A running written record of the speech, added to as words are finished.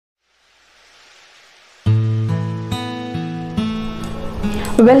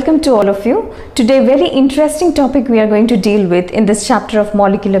Welcome to all of you. Today, very interesting topic we are going to deal with in this chapter of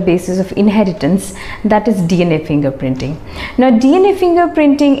molecular basis of inheritance, that is DNA fingerprinting. Now, DNA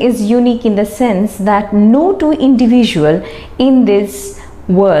fingerprinting is unique in the sense that no two individual in this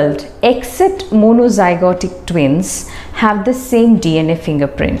world except monozygotic twins have the same DNA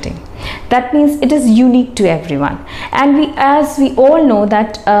fingerprinting. That means it is unique to everyone, and as we all know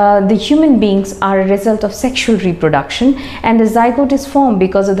that the human beings are a result of sexual reproduction, and the zygote is formed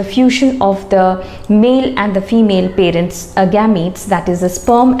because of the fusion of the male and the female parents gametes, that is the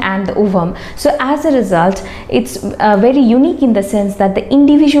sperm and the ovum. So as a result, it's very unique in the sense that the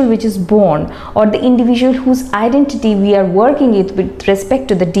individual which is born, or the individual whose identity we are working with respect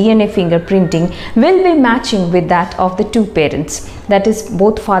to the DNA fingerprinting, will be matching with that of the two parents, that is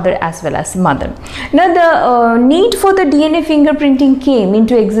both father as well as mother. Now, the need for the DNA fingerprinting came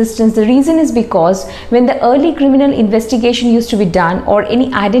into existence. The reason is because when the early criminal investigation used to be done, or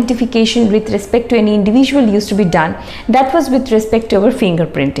any identification with respect to any individual used to be done, that was with respect to our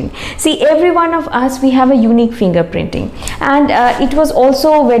fingerprinting. See, every one of us, we have a unique fingerprinting, and it was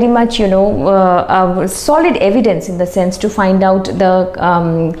also very much, solid evidence in the sense to find out the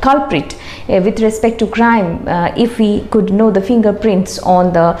culprit with respect to crime, if we could know the fingerprints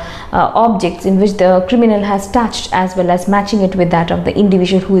on the objects in which the criminal has touched, as well as matching it with that of the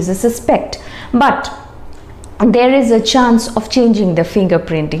individual who is a suspect. But there is a chance of changing the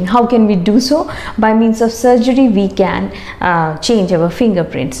fingerprinting. How can we do so? By means of surgery, we can change our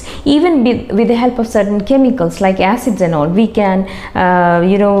fingerprints. Even with the help of certain chemicals like acids and all, we can,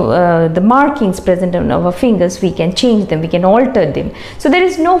 the markings present on our fingers, we can change them, we can alter them. So there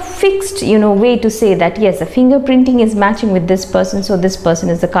is no fixed, way to say that yes, the fingerprinting is matching with this person, so this person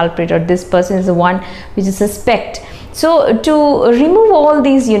is the culprit, or this person is the one which is suspect. So to remove all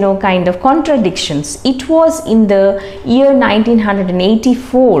these, kind of contradictions, it was in the year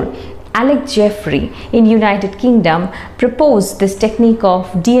 1984, Alex Jeffrey in United Kingdom proposed this technique of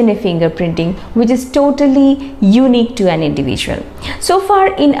DNA fingerprinting, which is totally unique to an individual. So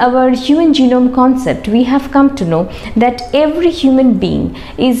far in our human genome concept, we have come to know that every human being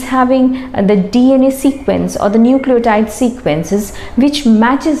is having the DNA sequence or the nucleotide sequences which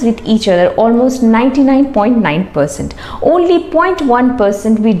matches with each other almost 99.9%. Only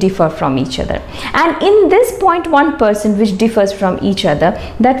 0.1% we differ from each other, and in this 0.1% which differs from each other,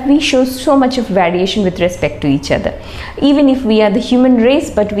 that we show so much of variation with respect to each other. Even if we are the human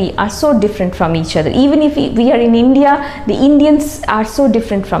race, but we are so different from each other. Even if we are in India, the Indians are so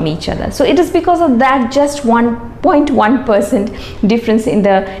different from each other. So it is because of that just 1.1% difference in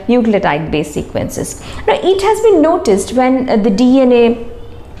the nucleotide base sequences. Now, it has been noticed when the DNA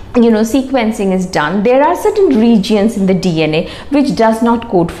sequencing is done, there are certain regions in the DNA which does not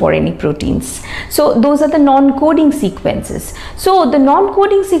code for any proteins. So those are the non-coding sequences. So the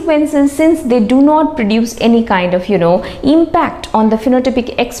non-coding sequences, since they do not produce any kind of impact on the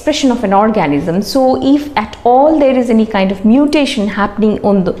phenotypic expression of an organism, so if at all there is any kind of mutation happening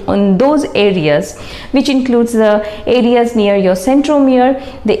on those areas, which includes the areas near your centromere,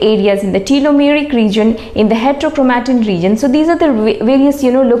 the areas in the telomeric region, in the heterochromatin region, so these are the various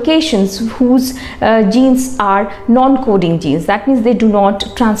locations whose genes are non-coding genes. That means they do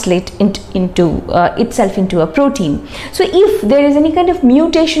not translate into itself into a protein. So if there is any kind of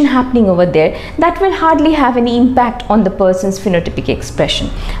mutation happening over there, that will hardly have any impact on the person's phenotypic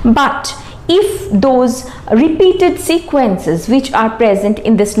expression. But if those repeated sequences which are present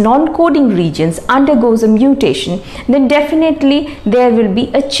in this non-coding regions undergoes a mutation, then definitely there will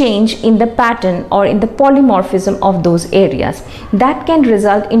be a change in the pattern or in the polymorphism of those areas. That can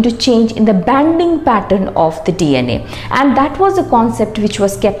result into change in the banding pattern of the DNA, and that was a concept which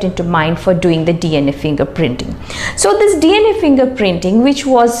was kept into mind for doing the DNA fingerprinting. So this DNA fingerprinting, which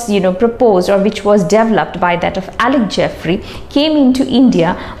was proposed or which was developed by that of Alex Jeffrey, came into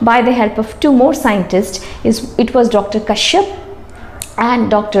India by the help of two more scientists. It was Dr. Kashyap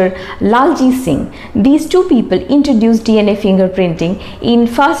and Dr. Lalji Singh. These two people introduced DNA fingerprinting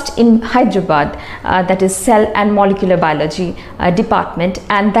first in Hyderabad, that is Cell and Molecular Biology department,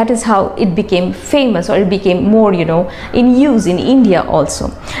 and that is how it became famous, or it became more in use in India also.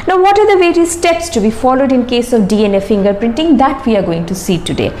 Now, what are the various steps to be followed in case of DNA fingerprinting? That we are going to see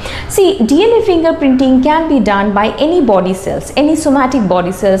today. See, DNA fingerprinting can be done by any body cells, any somatic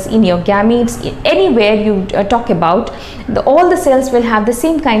body cells in your gametes, anywhere you talk about. All the cells will have the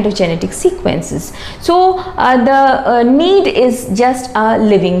same kind of genetic sequences. So the need is just a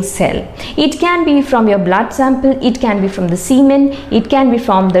living cell. It can be from your blood sample, it can be from the semen, it can be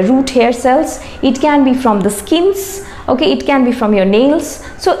from the root hair cells, it can be from the skins, Okay, it can be from your nails.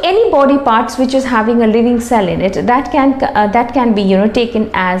 So any body parts which is having a living cell in it, that can be, you know, taken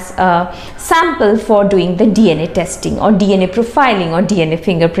as a sample for doing the DNA testing or DNA profiling or DNA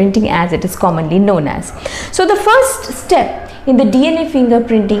fingerprinting, as it is commonly known as. So the first step in the DNA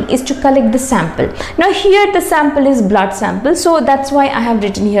fingerprinting is to collect the sample. Now here the sample is blood sample, so that's why I have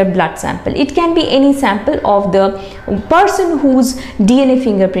written here blood sample. It can be any sample of the person whose DNA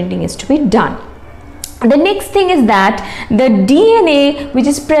fingerprinting is to be done. The next thing is that the DNA which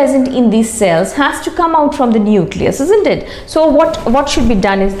is present in these cells has to come out from the nucleus, isn't it? So what should be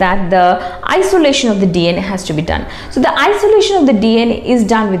done is that the isolation of the DNA has to be done. So the isolation of the DNA is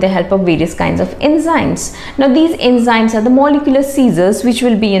done with the help of various kinds of enzymes. Now these enzymes are the molecular scissors which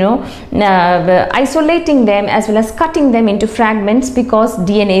will be, you know, isolating them as well as cutting them into fragments, because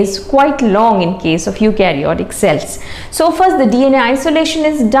DNA is quite long in case of eukaryotic cells. So first the DNA isolation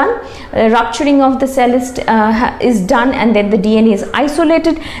is done, rupturing of the cell is done, and then the DNA is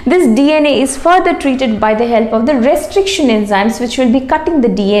isolated. This DNA is further treated by the help of the restriction enzymes, which will be cutting the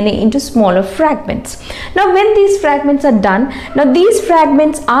DNA into smaller fragments. Now when these fragments are done, now these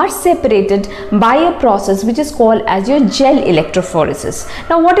fragments are separated by a process which is called as your gel electrophoresis.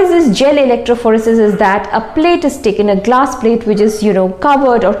 Now what is this gel electrophoresis? Is that a plate is taken, a glass plate which is, you know,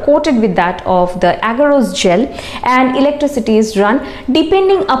 covered or coated with that of the agarose gel, and electricity is run.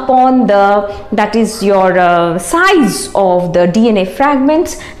 Depending upon that is your size of the DNA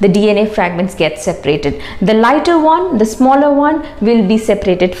fragments, the DNA fragments get separated. The lighter one, the smaller one will be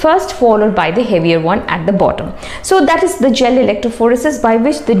separated first, followed by the heavier one at the bottom. So that is the gel electrophoresis, by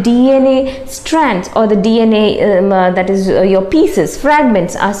which the DNA strands or the DNA that is your pieces,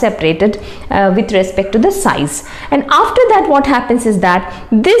 fragments, are separated with respect to the size. And after that what happens is that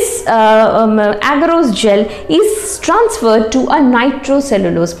this agarose gel is transferred to a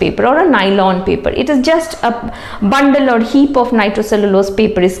nitrocellulose paper or a nylon paper. It is just a bundle or heap of nitrocellulose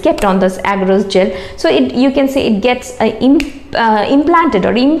paper is kept on this agarose gel. So you can say it gets implanted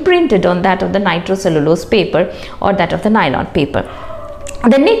or imprinted on that of the nitrocellulose paper or that of the nylon paper.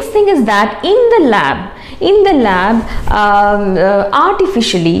 The next thing is that in the lab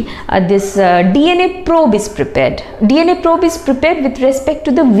artificially this DNA probe is prepared. DNA probe is prepared with respect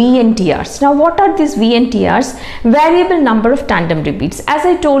to the VNTRs. Now what are these VNTRs? Variable number of tandem repeats. As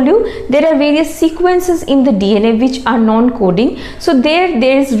I told you, there are various sequences in the DNA which are non-coding. So there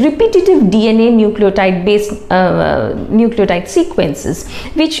is repetitive DNA nucleotide based nucleotide sequences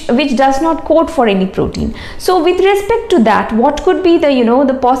which does not code for any protein. So with respect to that, what could be the, you know,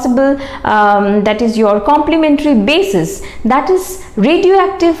 the possible that is your complementary bases, that is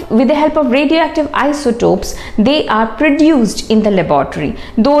radioactive. With the help of radioactive isotopes, they are produced in the laboratory.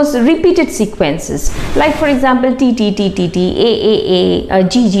 Those repeated sequences, like for example TT, TTT, AAA,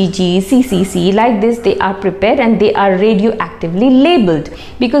 GGG, CCC, like this, they are prepared and they are radioactively labeled,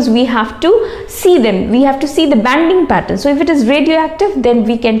 because we have to see them, we have to see the banding pattern. So if it is radioactive, then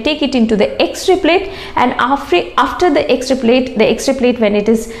we can take it into the X-ray plate, and after the X-ray plate, when it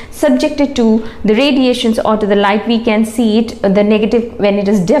is subjected to the radiations or to the light, we can see it, the negative, when it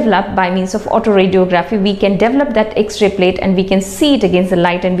is developed by means of autoradiography, we can develop that X-ray plate and we can see it against the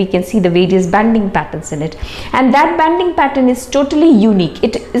light, and we can see the various banding patterns in it. And that banding pattern is totally unique.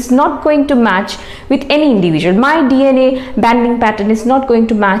 It is not going to match with any individual. My DNA banding pattern is not going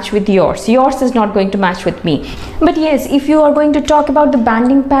to match with yours. Yours is not going to match with me. But yes, if you are going to talk about the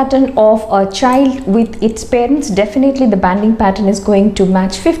banding pattern of a child with its parents, definitely the banding pattern is going to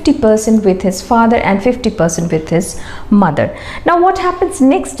match 50% with his father and 50% with his mother. Now what happens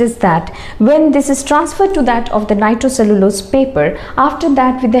next is that when this is transferred to that of the nitrocellulose paper, after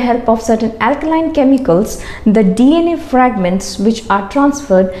that, with the help of certain alkaline chemicals, the DNA fragments which are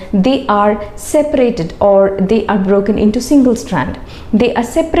transferred, they are separated or they are broken into single strand. They are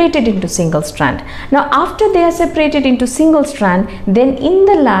separated into single strand. Now after they are separated into single strand, then in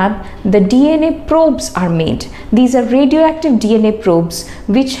the lab the DNA probes are made. These are radioactive DNA probes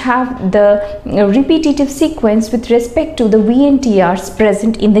which have the repetitive sequence with respect to the VNTRs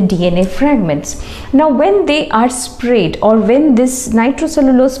present in the DNA fragments. Now when they are sprayed, or when this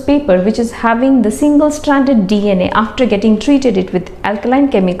nitrocellulose paper which is having the single stranded DNA, after getting treated it with alkaline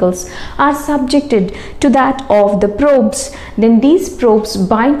chemicals, are subjected to that of the probes, then these probes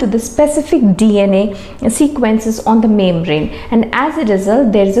bind to the specific DNA sequences on the membrane, and as a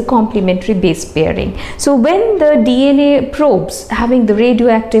result there is a complementary base pairing. So when the DNA probes, having the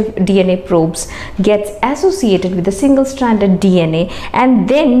radioactive DNA probes, gets associated with the single stranded DNA, and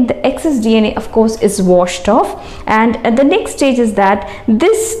then the excess DNA of course is washed off, and the next stage is that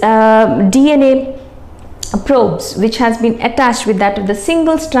this DNA probes which has been attached with that of the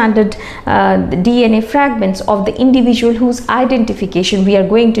single stranded DNA fragments of the individual whose identification we are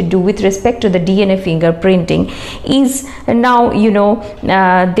going to do with respect to the DNA fingerprinting is now, you know,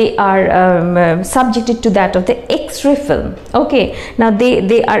 they are subjected to that of the X-ray film. Okay, now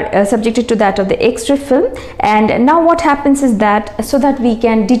they are subjected to that of the X-ray film, and now what happens is that so that we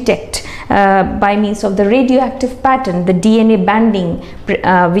can detect by means of the radioactive pattern the DNA banding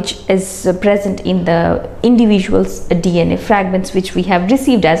which is present in the individual's DNA fragments which we have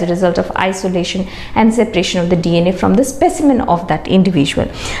received as a result of isolation and separation of the DNA from the specimen of that individual.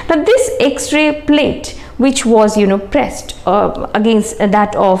 Now this X-ray plate which was, you know, pressed against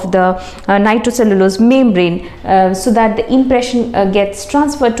that of the nitrocellulose membrane so that the impression gets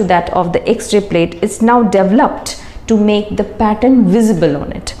transferred to that of the X-ray plate is now developed to make the pattern visible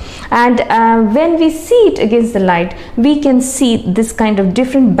on it. And when we see it against the light, we can see this kind of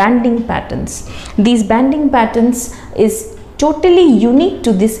different banding patterns. These banding patterns is totally unique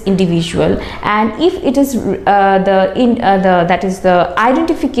to this individual, and if it is that is the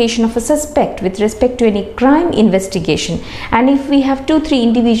identification of a suspect with respect to any crime investigation, and if we have 2-3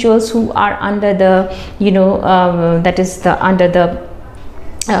 individuals who are under the, you know, that is the under the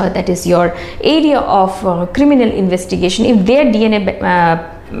that is your area of criminal investigation, if their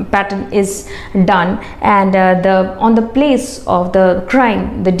DNA pattern is done and on the place of the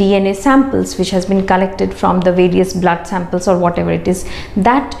crime the DNA samples which has been collected from the various blood samples or whatever it is,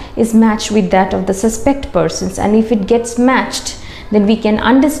 that is matched with that of the suspect persons, and if it gets matched, then we can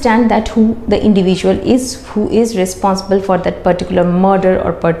understand that who the individual is who is responsible for that particular murder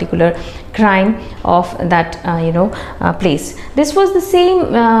or particular crime of that place. This was the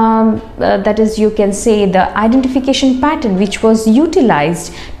same that is, you can say, the identification pattern which was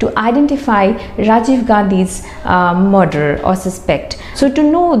utilized to identify Rajiv Gandhi's murderer or suspect. So to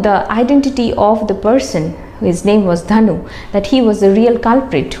know the identity of the person, his name was Dhanu, that he was the real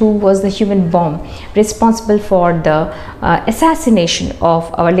culprit who was the human bomb responsible for the assassination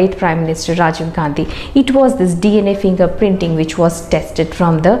of our late Prime Minister Rajiv Gandhi. It was this DNA fingerprinting which was tested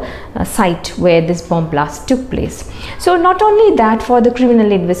from the site where this bomb blast took place. So not only that, for the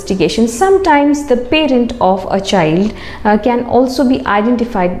criminal investigation, sometimes the parent of a child can also be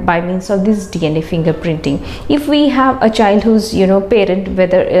identified by means of this DNA fingerprinting. If we have a child whose, you know, parent,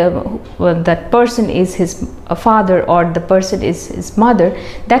 whether that person is his father or the person is his mother,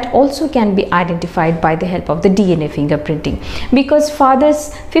 that also can be identified by the help of the DNA fingerprinting, because father's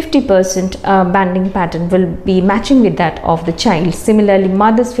 50% banding pattern will be matching with that of the child. Similarly,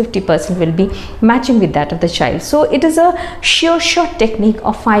 mother's 50% will be matching with that of the child. So it is a sure shot technique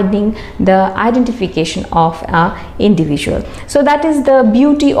of finding the identification of an individual. So that is the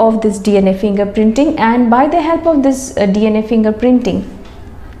beauty of this DNA fingerprinting, and by the help of this DNA fingerprinting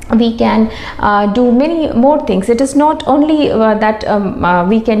we can do many more things. It is not only that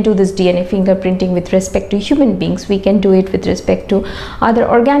we can do this DNA fingerprinting with respect to human beings, we can do it with respect to other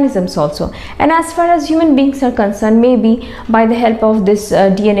organisms also. And as far as human beings are concerned, maybe by the help of this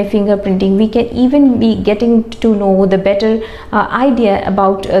DNA fingerprinting we can even be getting to know the better idea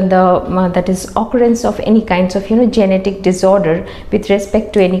about the that is occurrence of any kinds of, you know, genetic disorder with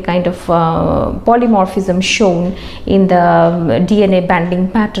respect to any kind of polymorphism shown in the DNA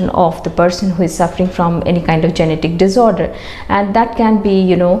banding pattern of the person who is suffering from any kind of genetic disorder, and that can be,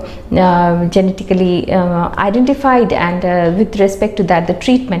 you know, genetically identified, and with respect to that the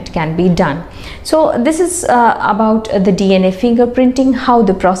treatment can be done. So this is about the DNA fingerprinting, how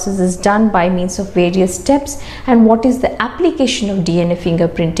the process is done by means of various steps, and what is the application of DNA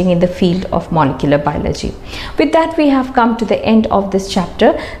fingerprinting in the field of molecular biology. With that, we have come to the end of this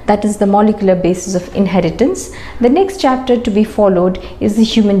chapter, that is the molecular basis of inheritance. The next chapter to be followed is the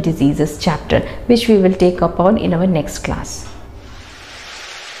human diseases chapter, which we will take up on in our next class.